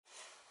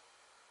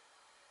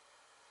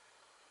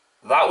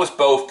That was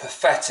both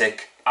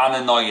pathetic and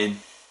annoying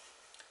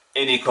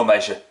in equal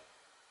measure.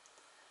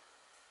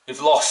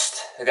 We've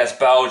lost against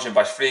Belgium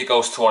by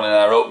 3-1 in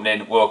our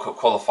opening World Cup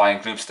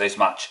qualifying group stage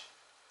match.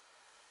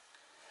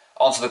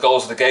 On to the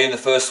goals of the game. The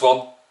first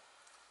one,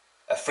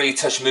 a free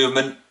touch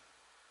movement.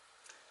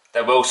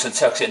 Then Wilson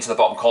tucks it into the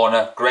bottom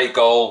corner. Great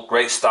goal,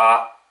 great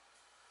start.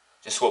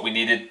 Just what we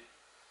needed.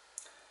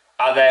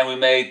 And then we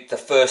made the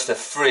first of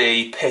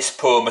 3 piss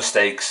poor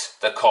mistakes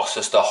that cost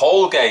us the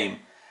whole game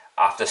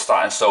after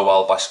starting so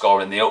well by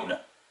scoring the opener.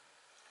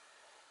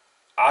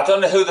 I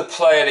don't know who the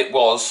player it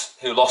was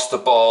who lost the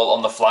ball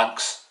on the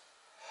flanks,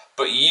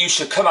 but you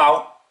should come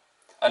out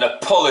and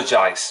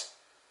apologise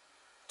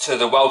to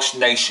the Welsh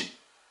nation,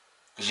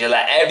 because you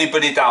let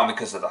everybody down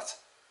because of that.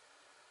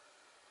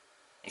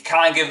 You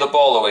can't give the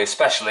ball away,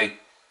 especially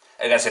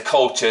against a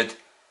cultured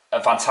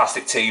and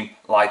fantastic team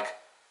like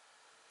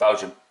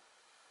Belgium.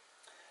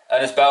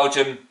 And as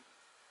Belgium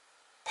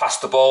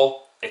passed the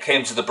ball, it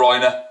came to De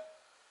Bruyne,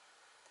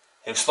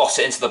 who slots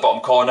it into the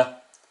bottom corner.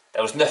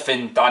 There was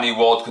nothing Danny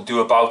Ward could do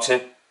about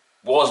it. It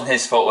wasn't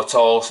his fault at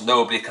all, so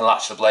nobody can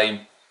latch the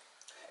blame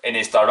in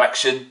his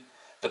direction.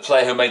 The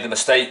player who made the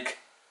mistake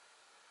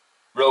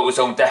wrote his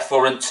own death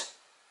warrant,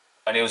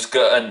 and he was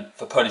gutted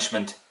for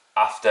punishment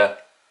after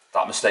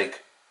that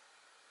mistake.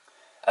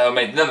 And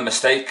we made another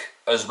mistake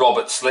as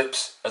Robert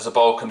slips as the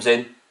ball comes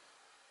in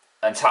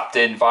and tapped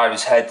in via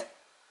his head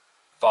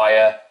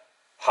via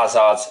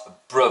Hazard's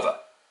brother.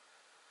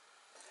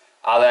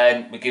 And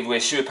then we give away a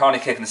shoot penalty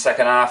kick in the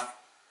second half.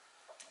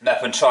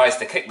 Mepham tries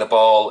to kick the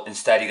ball,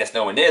 instead he gets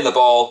nowhere near the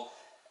ball,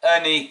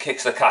 and he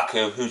kicks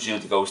Lukaku, who usually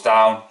goes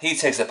down. He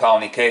takes a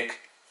penalty kick,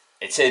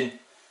 it's in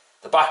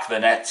the back of the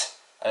net,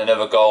 and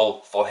another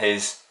goal for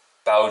his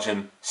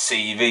Belgium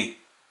CV.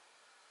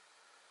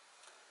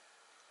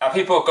 Now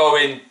people are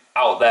going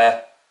out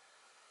there,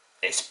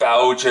 it's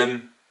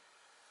Belgium,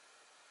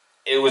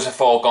 it was a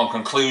foregone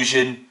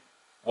conclusion,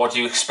 what do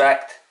you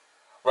expect?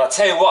 Well, I'll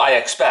tell you what I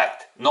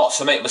expect, not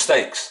to make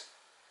mistakes.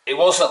 It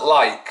wasn't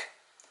like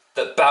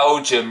that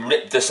Belgium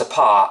ripped us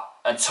apart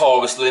and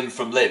tore us limb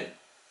from limb.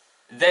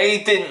 They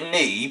didn't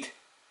need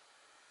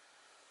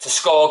to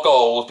score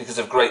goals because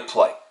of great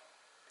play.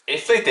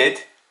 If they did,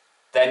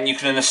 then you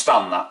can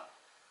understand that.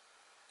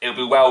 It would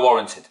be well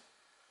warranted.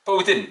 But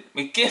we didn't.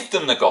 We gift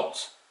them the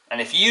goals.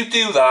 And if you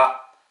do that,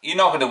 you're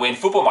not going to win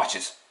football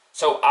matches.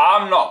 So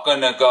I'm not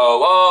going to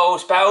go, oh,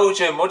 it's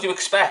Belgium, what do you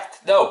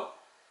expect? No.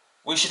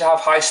 We should have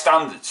high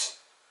standards.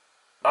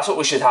 That's what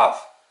we should have.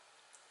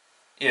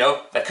 You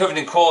know, they're covered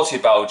in quality,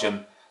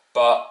 Belgium,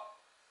 but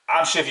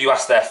I'm sure if you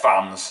ask their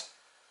fans,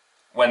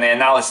 when they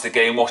analyse the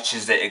game, watch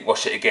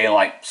it again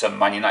like some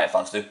Man United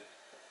fans do,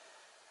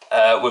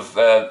 with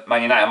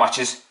Man United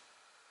matches,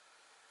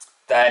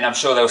 then I'm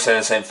sure they'll say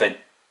the same thing.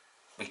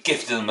 We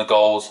gifted them the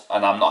goals,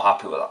 and I'm not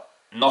happy with that.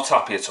 Not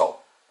happy at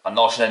all. And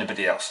nor should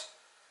anybody else.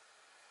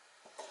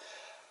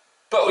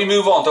 But we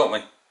move on, don't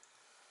we?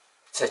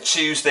 To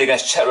Tuesday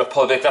against Czech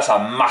Republic. That's a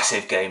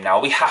massive game now.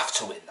 We have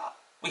to win that.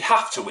 We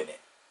have to win it.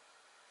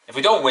 If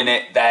we don't win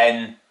it,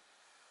 then,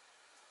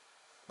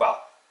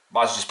 well,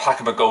 might as well just pack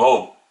them and go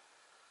home.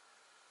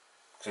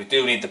 Because we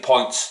do need the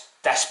points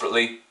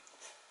desperately.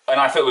 And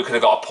I think we could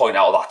have got a point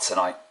out of that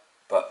tonight.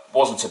 But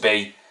wasn't to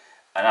be.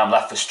 And I'm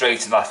left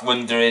frustrated, left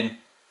wondering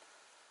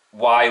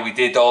why we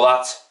did all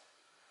that.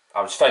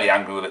 I was fairly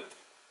angry with it.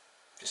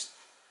 Just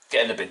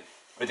get in the bin.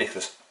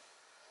 Ridiculous.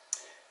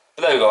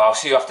 But there we go. I'll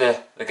see you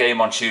after the game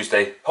on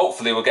Tuesday.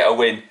 Hopefully we'll get a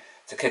win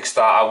to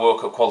kickstart our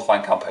World Cup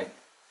qualifying campaign.